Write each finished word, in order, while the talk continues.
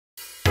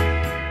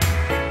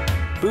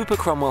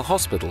Cromwell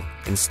Hospital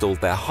installed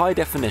their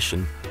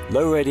high-definition,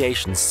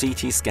 low-radiation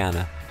CT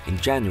scanner in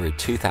January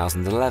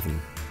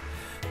 2011.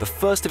 The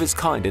first of its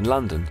kind in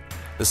London,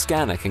 the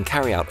scanner can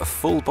carry out a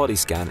full body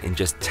scan in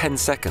just 10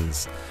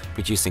 seconds,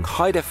 producing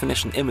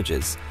high-definition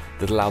images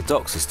that allow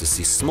doctors to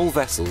see small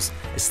vessels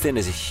as thin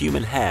as a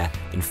human hair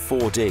in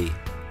 4D.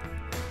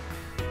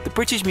 The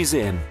British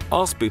Museum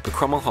asked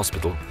Cromwell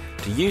Hospital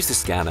to use the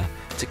scanner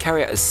to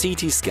carry out a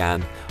CT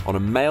scan on a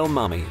male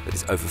mummy that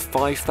is over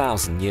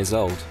 5,000 years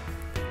old.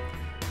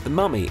 The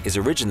mummy is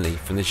originally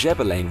from the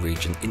Gebelein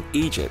region in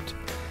Egypt,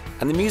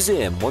 and the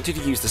museum wanted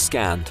to use the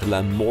scan to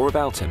learn more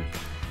about him,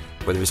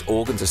 whether his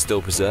organs are still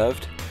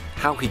preserved,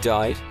 how he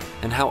died,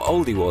 and how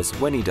old he was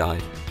when he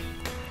died.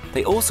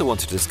 They also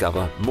wanted to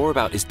discover more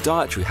about his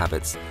dietary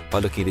habits by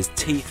looking at his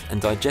teeth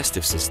and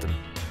digestive system.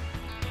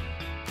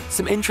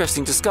 Some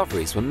interesting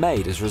discoveries were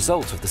made as a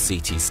result of the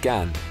CT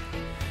scan.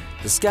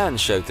 The scan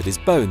showed that his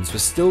bones were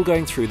still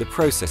going through the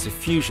process of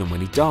fusion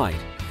when he died,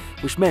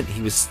 which meant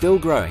he was still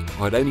growing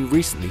or had only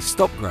recently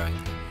stopped growing,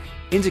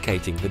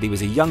 indicating that he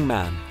was a young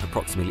man,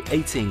 approximately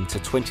 18 to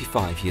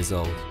 25 years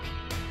old.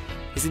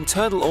 His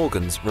internal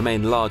organs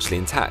remain largely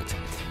intact,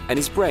 and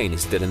his brain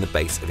is still in the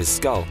base of his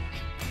skull.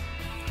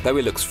 Though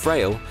he looks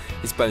frail,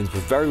 his bones were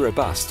very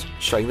robust,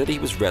 showing that he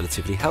was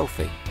relatively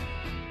healthy.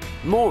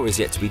 More is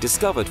yet to be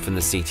discovered from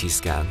the CT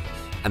scan,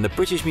 and the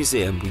British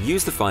Museum will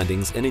use the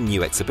findings in a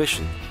new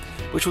exhibition,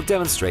 which will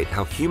demonstrate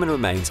how human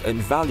remains are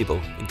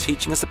invaluable in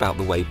teaching us about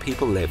the way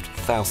people lived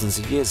thousands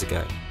of years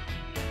ago.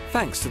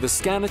 Thanks to the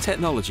scanner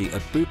technology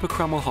at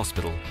Cromwell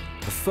Hospital,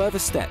 a further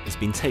step has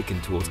been taken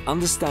towards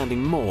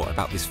understanding more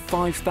about this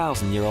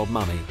 5,000-year-old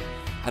mummy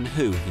and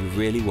who he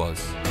really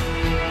was.